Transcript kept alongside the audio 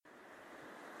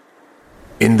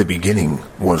In the beginning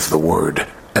was the Word,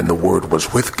 and the Word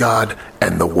was with God,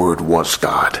 and the Word was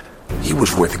God. He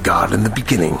was with God in the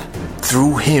beginning.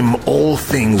 Through him all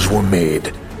things were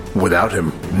made. Without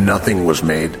him nothing was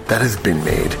made that has been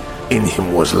made. In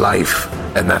him was life,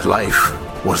 and that life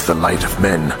was the light of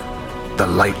men. The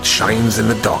light shines in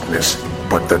the darkness,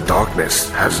 but the darkness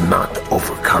has not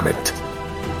overcome it.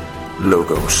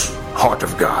 Logos, Heart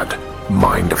of God,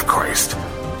 Mind of Christ,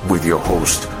 with your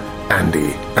host, Andy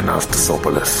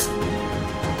Anastasopoulos.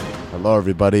 Hello,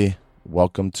 everybody.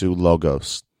 Welcome to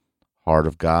Logos, Heart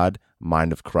of God,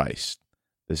 Mind of Christ.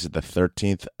 This is the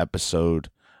 13th episode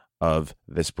of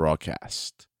this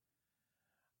broadcast.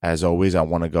 As always, I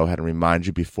want to go ahead and remind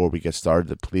you before we get started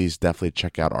to please definitely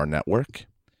check out our network.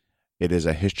 It is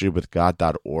a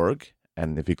historywithgod.org.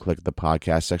 And if you click the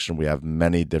podcast section, we have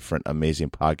many different amazing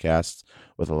podcasts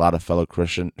with a lot of fellow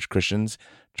Christians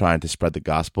trying to spread the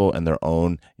gospel in their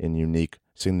own and unique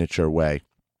signature way.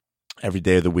 Every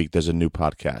day of the week, there's a new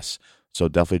podcast. So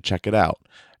definitely check it out.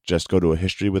 Just go to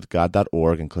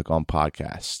historywithgod.org and click on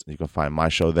podcasts. You can find my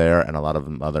show there and a lot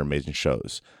of other amazing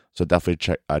shows. So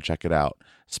definitely check it out.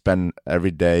 Spend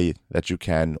every day that you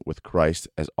can with Christ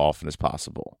as often as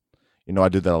possible. You know, I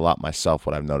do that a lot myself.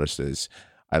 What I've noticed is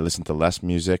I listen to less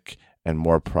music and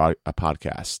more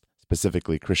podcasts,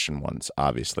 specifically Christian ones,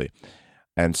 obviously.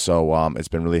 And so it's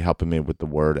been really helping me with the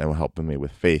word and helping me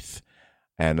with faith.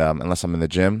 And unless I'm in the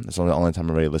gym, it's the only time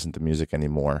I really listen to music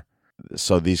anymore.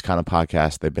 So these kind of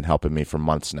podcasts, they've been helping me for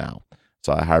months now.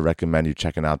 So I highly recommend you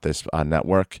checking out this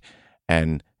network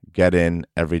and get in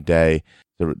every day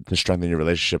to strengthen your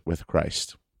relationship with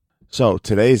Christ. So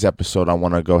today's episode, I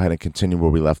want to go ahead and continue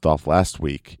where we left off last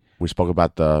week. We spoke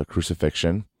about the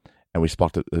crucifixion, and we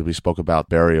spoke about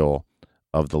burial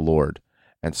of the Lord.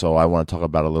 And so I want to talk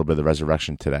about a little bit of the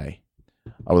resurrection today.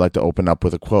 I would like to open up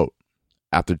with a quote.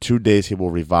 After 2 days he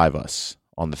will revive us.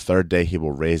 On the third day he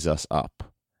will raise us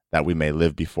up, that we may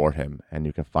live before him. And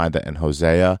you can find that in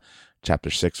Hosea chapter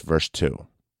 6, verse 2.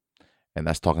 And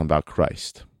that's talking about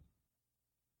Christ.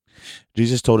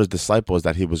 Jesus told his disciples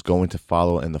that he was going to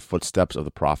follow in the footsteps of the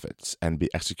prophets and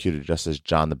be executed just as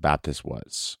John the Baptist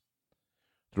was.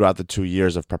 Throughout the 2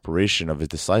 years of preparation of his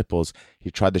disciples,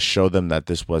 he tried to show them that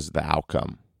this was the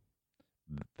outcome.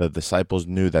 The disciples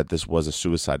knew that this was a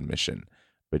suicide mission,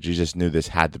 but Jesus knew this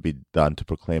had to be done to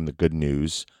proclaim the good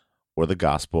news or the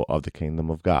gospel of the kingdom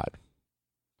of God.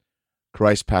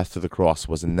 Christ's path to the cross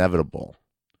was inevitable.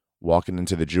 Walking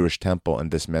into the Jewish temple and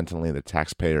dismantling the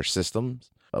taxpayer systems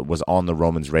was on the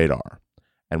Romans' radar.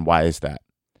 And why is that?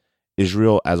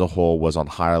 Israel as a whole was on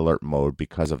high alert mode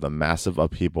because of the massive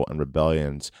upheaval and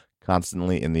rebellions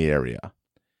constantly in the area.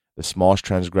 The smallest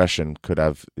transgression could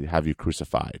have you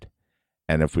crucified.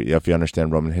 And if you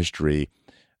understand Roman history,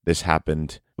 this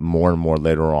happened more and more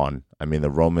later on. I mean, the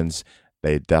Romans,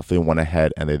 they definitely went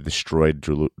ahead and they destroyed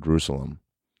Jerusalem.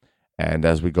 And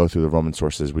as we go through the Roman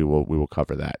sources, we will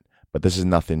cover that. But this is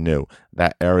nothing new.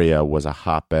 That area was a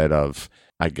hotbed of,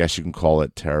 I guess you can call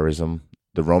it terrorism.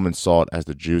 The Romans saw it as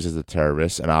the Jews as the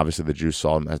terrorists, and obviously the Jews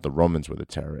saw them as the Romans were the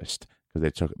terrorists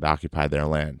because they occupied their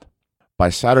land. By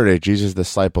Saturday, Jesus'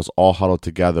 disciples all huddled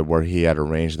together where he had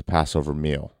arranged the Passover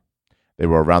meal. They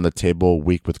were around the table,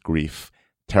 weak with grief,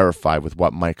 terrified with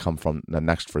what might come from the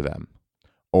next for them,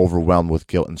 overwhelmed with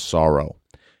guilt and sorrow.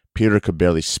 Peter could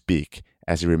barely speak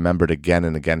as he remembered again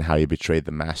and again how he betrayed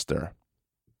the Master.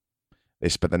 They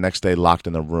spent the next day locked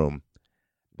in a room.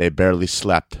 They barely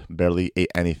slept, barely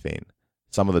ate anything.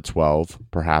 Some of the 12,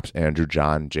 perhaps Andrew,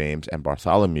 John, James, and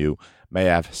Bartholomew, may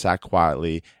have sat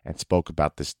quietly and spoke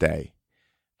about this day,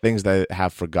 things they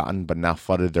have forgotten but now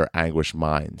flooded their anguished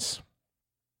minds.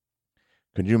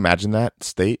 Could you imagine that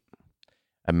state?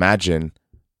 Imagine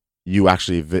you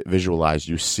actually visualize,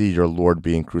 you see your Lord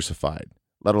being crucified,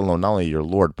 let alone not only your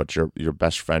Lord, but your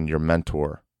best friend, your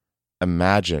mentor.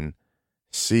 Imagine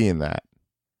seeing that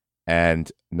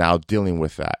and now dealing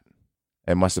with that.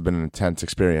 It must have been an intense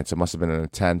experience. It must have been an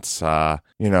intense,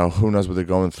 who knows what they're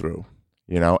going through,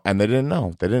 and they didn't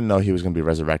know. They didn't know he was going to be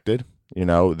resurrected.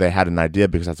 They had an idea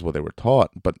because that's what they were taught.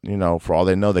 But, for all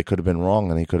they know, they could have been wrong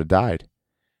and he could have died,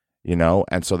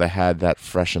 and so they had that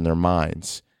fresh in their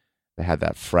minds. They had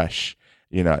that fresh,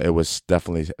 it was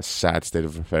definitely a sad state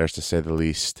of affairs to say the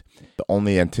least. The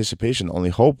only anticipation, the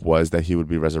only hope was that he would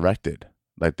be resurrected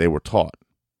like they were taught.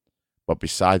 But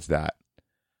besides that,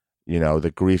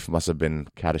 the grief must have been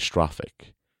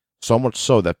catastrophic. So much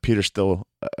so that Peter still,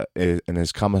 in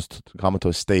his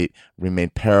comatose state,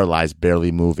 remained paralyzed,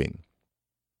 barely moving.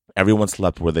 Everyone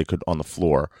slept where they could on the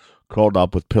floor, curled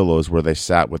up with pillows where they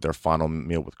sat with their final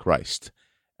meal with Christ.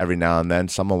 Every now and then,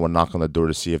 someone would knock on the door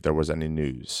to see if there was any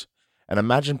news. And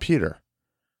imagine Peter.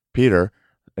 Peter,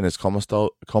 in his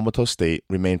comatose state,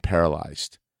 remained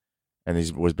paralyzed, and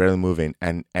he was barely moving.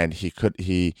 And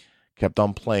he kept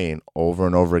on playing over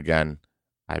and over again,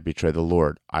 "I betray the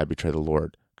Lord, I betray the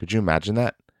Lord." Could you imagine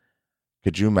that?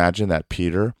 Could you imagine that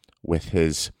Peter, with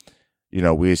his,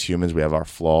 we as humans, we have our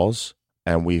flaws,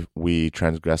 and we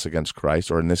transgress against Christ,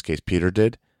 or in this case, Peter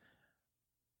did,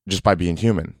 just by being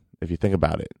human. If you think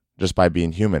about it, just by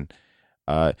being human,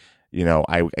 I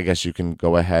guess you can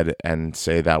go ahead and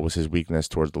say that was his weakness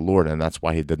towards the Lord, and that's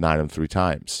why he denied him 3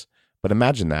 times. But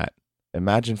imagine that.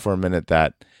 Imagine for a minute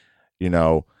that,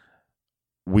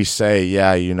 we say,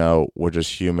 yeah, we're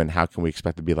just human. How can we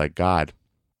expect to be like God?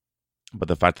 But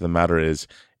the fact of the matter is,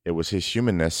 it was his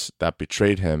humanness that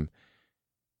betrayed him,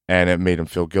 and it made him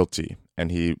feel guilty. And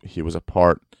he was a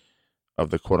part of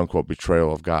the quote-unquote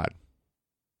betrayal of God.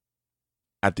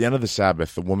 At the end of the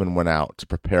Sabbath, the woman went out to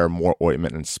prepare more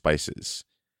ointment and spices.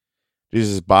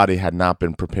 Jesus' body had not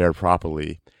been prepared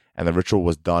properly, and the ritual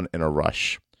was done in a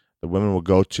rush. The women would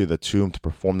go to the tomb to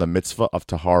perform the mitzvah of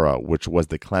tahara, which was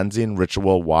the cleansing,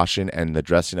 ritual, washing, and the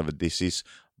dressing of a deceased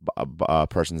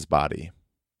person's body.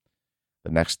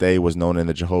 The next day was known in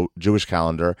the Jewish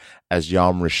calendar as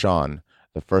Yom Rishon,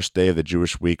 the first day of the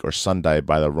Jewish week, or Sunday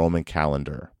by the Roman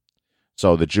calendar.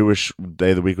 So the Jewish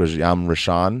day of the week was Yom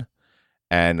Rishon,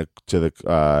 and to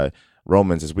the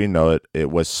Romans, as we know it,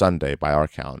 it was Sunday by our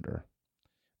calendar.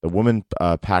 The women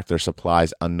packed their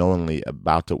supplies unknowingly,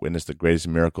 about to witness the greatest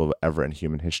miracle ever in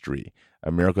human history,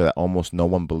 a miracle that almost no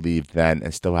one believed then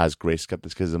and still has great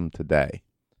skepticism today.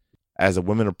 As the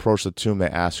women approached the tomb, they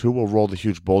asked, "Who will roll the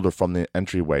huge boulder from the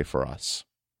entryway for us?"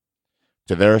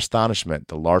 To their astonishment,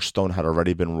 the large stone had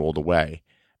already been rolled away.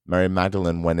 Mary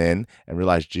Magdalene went in and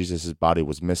realized Jesus' body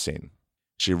was missing.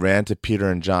 She ran to Peter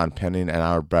and John, panting and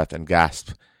out of breath, and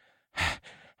gasped,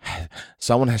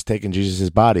 "Someone has taken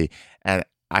Jesus' body, and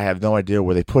I have no idea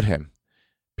where they put him."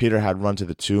 Peter had run to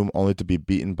the tomb only to be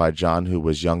beaten by John, who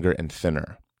was younger and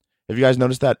thinner. Have you guys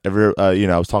noticed that?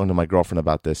 I was talking to my girlfriend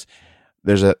about this.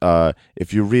 There's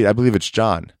if you read, I believe it's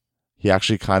John, he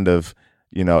actually kind of,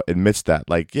 admits that,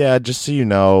 like, yeah, just so you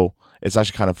know, it's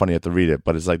actually kind of funny, you have to read it,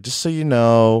 but it's like, just so you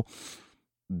know,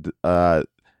 the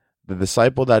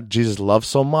disciple that Jesus loved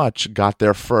so much got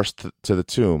there first to the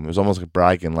tomb. It was almost like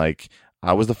bragging, like,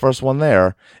 I was the first one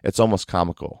there. It's almost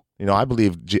comical. I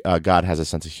believe God has a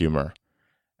sense of humor,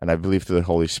 and I believe through the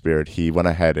Holy Spirit, he went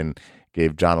ahead and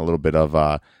gave John a little bit of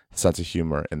a sense of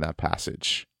humor in that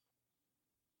passage.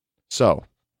 So,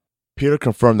 Peter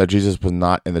confirmed that Jesus was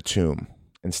not in the tomb.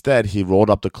 Instead, he rolled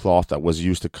up the cloth that was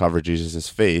used to cover Jesus'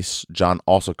 face. John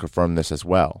also confirmed this as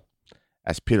well.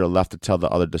 As Peter left to tell the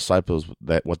other disciples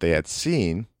that what they had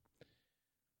seen,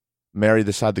 Mary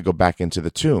decided to go back into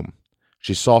the tomb.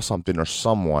 She saw something or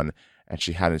someone that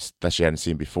she hadn't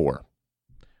seen before.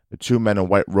 The 2 men in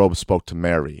white robes spoke to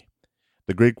Mary.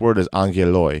 The Greek word is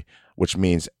angeloi, which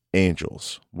means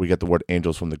angels. We get the word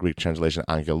angels from the Greek translation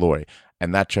angeloi,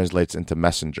 and that translates into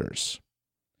messengers.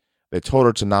 They told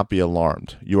her to not be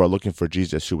alarmed. "You are looking for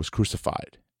Jesus, who was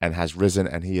crucified, and has risen,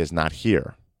 and he is not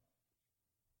here."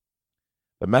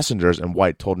 The messengers in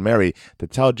white told Mary to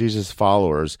tell Jesus'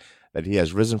 followers that he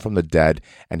has risen from the dead,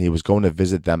 and he was going to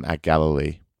visit them at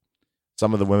Galilee.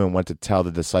 Some of the women went to tell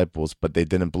the disciples, but they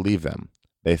didn't believe them.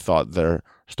 They thought their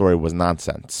story was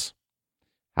nonsense.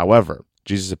 However,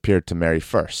 Jesus appeared to Mary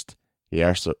first. He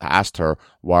asked her,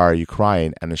 "Why are you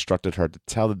crying?" and instructed her to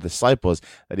tell the disciples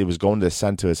that he was going to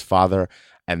ascend to his Father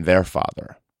and their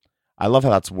Father. I love how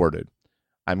that's worded.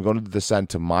 I'm going to descend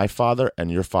to my Father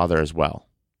and your Father as well.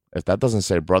 If that doesn't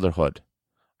say brotherhood,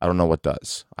 I don't know what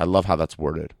does. I love how that's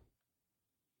worded.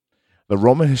 The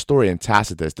Roman historian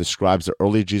Tacitus describes the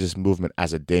early Jesus movement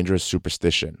as a dangerous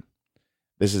superstition.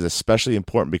 This is especially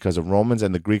important because the Romans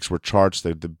and the Greeks were charged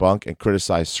to debunk and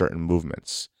criticize certain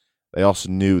movements. They also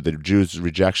knew the Jews'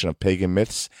 rejection of pagan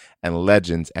myths and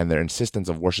legends and their insistence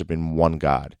of worshiping one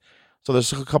God. So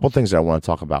there's a couple things that I want to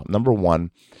talk about. Number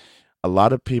one, a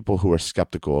lot of people who are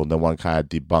skeptical, they want to kind of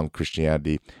debunk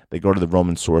Christianity. They go to the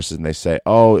Roman sources and they say,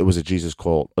 "Oh, it was a Jesus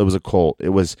cult. It was a cult. It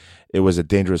was a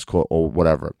dangerous cult," or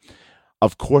whatever.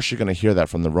 Of course, you're going to hear that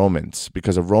from the Romans,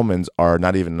 because the Romans are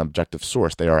not even an objective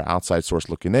source. They are an outside source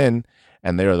looking in,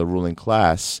 and they are the ruling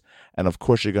class. And of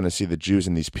course, you're going to see the Jews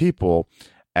and these people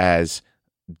as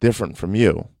different from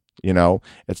you.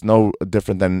 It's no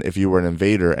different than if you were an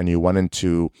invader and you went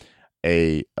into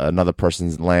another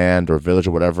person's land or village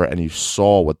or whatever, and you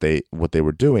saw what they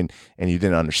were doing, and you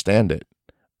didn't understand it,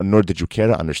 nor did you care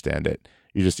to understand it.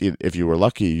 You just, if you were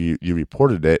lucky, you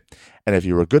reported it, and if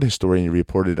you were a good historian, you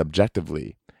reported it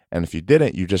objectively, and if you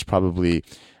didn't, you just probably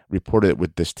reported it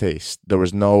with distaste. There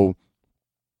was no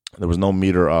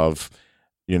meter of,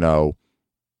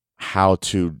 how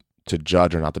to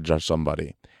judge or not to judge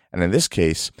somebody. And in this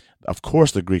case, of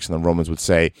course, the Greeks and the Romans would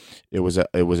say it was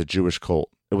a Jewish cult.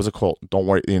 It was a cult. Don't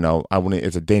worry,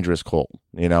 it's a dangerous cult.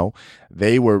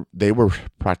 They were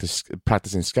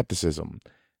practicing skepticism.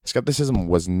 Skepticism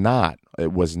was not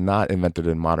invented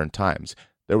in modern times.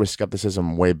 There was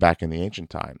skepticism way back in the ancient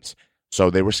times. So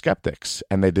they were skeptics,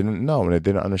 and they didn't know, and they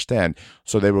didn't understand.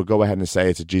 So they would go ahead and say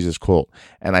it's a Jesus cult.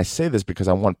 And I say this because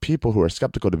I want people who are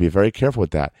skeptical to be very careful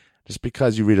with that. Just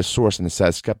because you read a source and it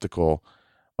says skeptical,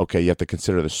 okay, you have to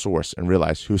consider the source and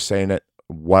realize who's saying it,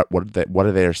 what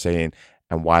are they saying,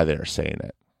 and why they are saying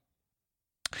it.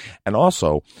 And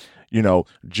also,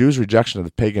 Jews' rejection of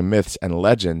the pagan myths and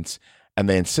legends, and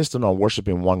they insisted on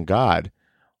worshiping one God,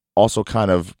 also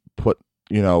kind of put,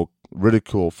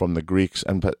 ridicule from the Greeks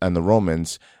and the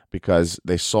Romans, because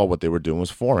they saw what they were doing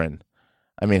was foreign.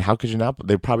 I mean, how could you not?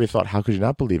 They probably thought, how could you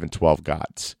not believe in 12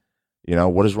 gods?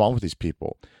 What is wrong with these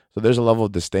people? So there's a level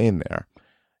of disdain there,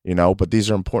 but these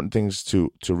are important things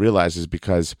to realize, is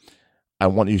because I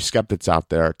want you skeptics out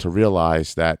there to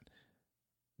realize that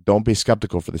don't be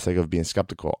skeptical for the sake of being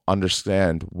skeptical.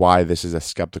 Understand why this is a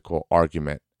skeptical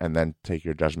argument, and then take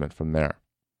your judgment from there.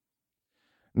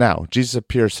 Now, Jesus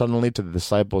appeared suddenly to the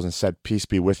disciples and said, "Peace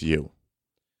be with you."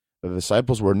 The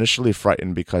disciples were initially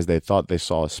frightened because they thought they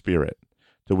saw a spirit,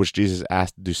 to which Jesus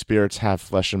asked, "Do spirits have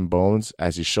flesh and bones?"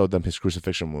 as he showed them his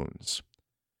crucifixion wounds.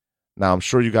 Now, I'm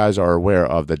sure you guys are aware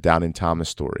of the Doubting Thomas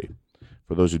story.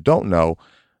 For those who don't know,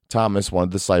 Thomas, one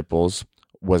of the disciples,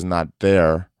 was not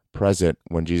there present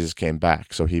when Jesus came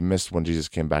back. So he missed when Jesus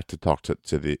came back to talk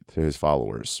to his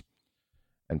followers.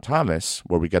 And Thomas,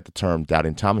 where we get the term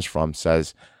Doubting Thomas from,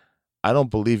 says, "I don't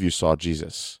believe you saw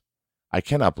Jesus. I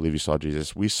cannot believe you saw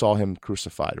Jesus. We saw him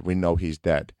crucified. We know he's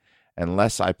dead.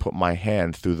 Unless I put my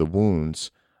hand through the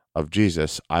wounds of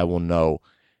Jesus, I will know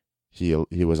he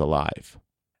was alive."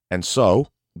 And so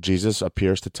Jesus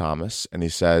appears to Thomas and he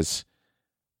says,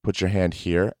 "Put your hand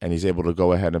here." And he's able to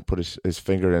go ahead and put his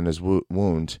finger in his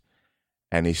wound.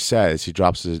 And he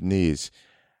drops to his knees,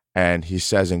 and he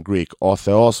says in Greek, "O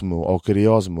Theosmu, O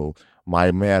Kyriosmu,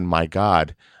 my man, my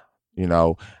God,"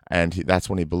 and that's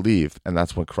when he believed. And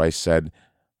that's when Christ said,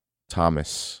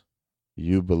 "Thomas,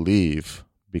 you believe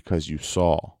because you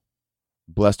saw.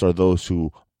 Blessed are those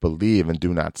who believe and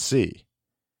do not see."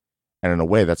 And in a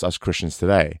way, that's us Christians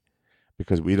today,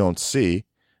 because we don't see,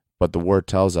 but the word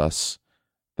tells us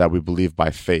that we believe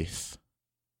by faith.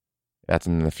 That's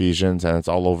in Ephesians, and it's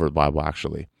all over the Bible,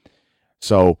 actually.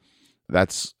 So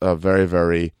that's a very,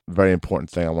 very, very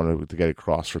important thing I wanted to get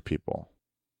across for people.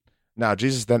 Now,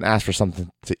 Jesus then asked for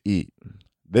something to eat.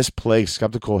 This plagues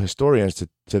skeptical historians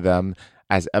to them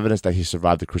as evidence that he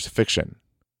survived the crucifixion.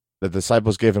 The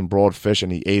disciples gave him broiled fish,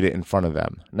 and he ate it in front of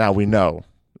them. Now, we know,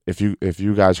 if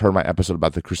you guys heard my episode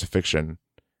about the crucifixion,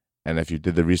 and if you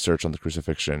did the research on the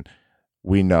crucifixion,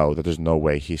 we know that there's no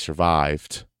way he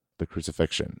survived the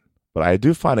crucifixion. But I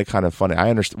do find it kind of funny. I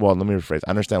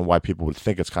understand why people would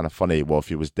think it's kind of funny. Well, if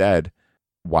he was dead,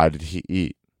 why did he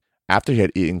eat? After he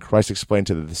had eaten, Christ explained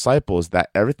to the disciples that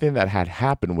everything that had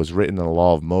happened was written in the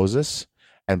law of Moses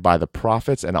and by the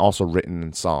prophets, and also written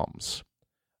in Psalms.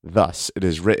 Thus, it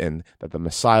is written that the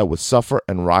Messiah would suffer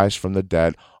and rise from the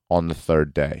dead on the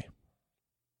third day,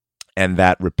 and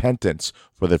that repentance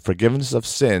for the forgiveness of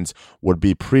sins would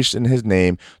be preached in his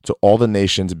name to all the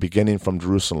nations, beginning from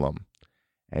Jerusalem.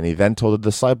 And he then told the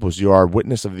disciples, "You are a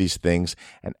witness of these things,"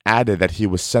 and added that he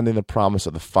was sending the promise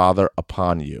of the Father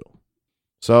upon you.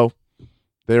 So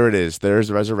there it is. There is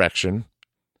the resurrection.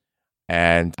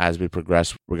 And as we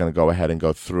progress, we're going to go ahead and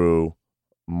go through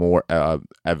more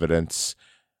evidence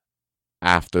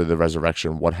after the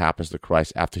resurrection, what happens to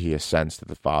Christ after he ascends to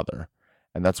the Father.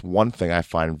 And that's one thing I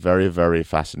find very, very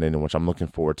fascinating, which I'm looking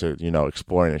forward to,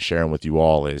 exploring and sharing with you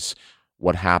all, is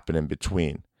what happened in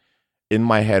between. In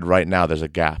my head right now, there's a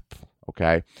gap,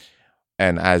 okay?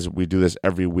 And as we do this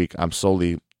every week, I'm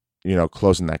slowly,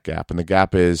 closing that gap. And the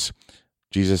gap is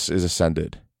Jesus is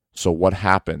ascended. So what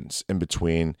happens in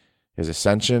between his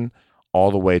ascension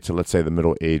all the way to, let's say, the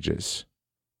Middle Ages?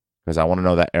 Because I want to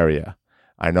know that area.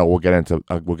 I know we'll get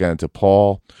into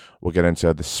Paul, we'll get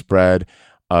into the spread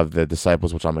of the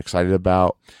disciples, which I'm excited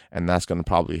about, and that's going to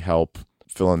probably help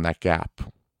fill in that gap.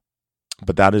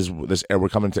 But that is this. We're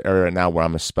coming to area now where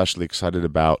I'm especially excited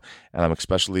about, and I'm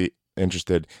especially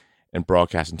interested in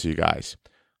broadcasting to you guys.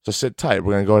 So sit tight.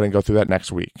 We're going to go ahead and go through that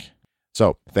next week.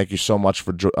 So thank you so much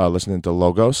for listening to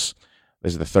Logos.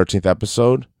 This is the 13th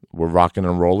episode. We're rocking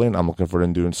and rolling. I'm looking forward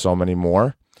to doing so many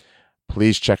more.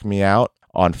 Please check me out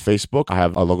on Facebook. I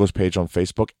have a Logos page on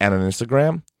Facebook and on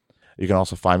Instagram. You can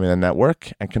also find me in the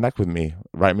network and connect with me.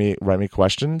 Write me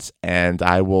questions, and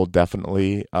I will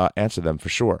definitely answer them for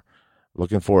sure.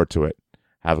 Looking forward to it.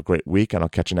 Have a great week, and I'll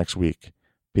catch you next week.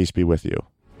 Peace be with you.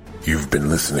 You've been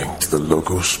listening to the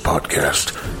Logos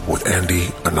Podcast with Andy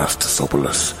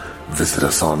Anastasopoulos. Visit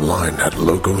us online at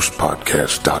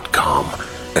logospodcast.com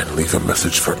and leave a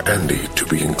message for Andy to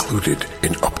be included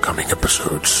in upcoming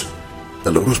episodes. The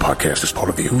Logos Podcast is part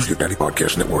of the Who's Your Daddy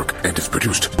Podcast Network and is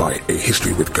produced by A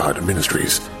History with God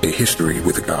Ministries,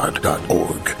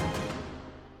 ahistorywithgod.org.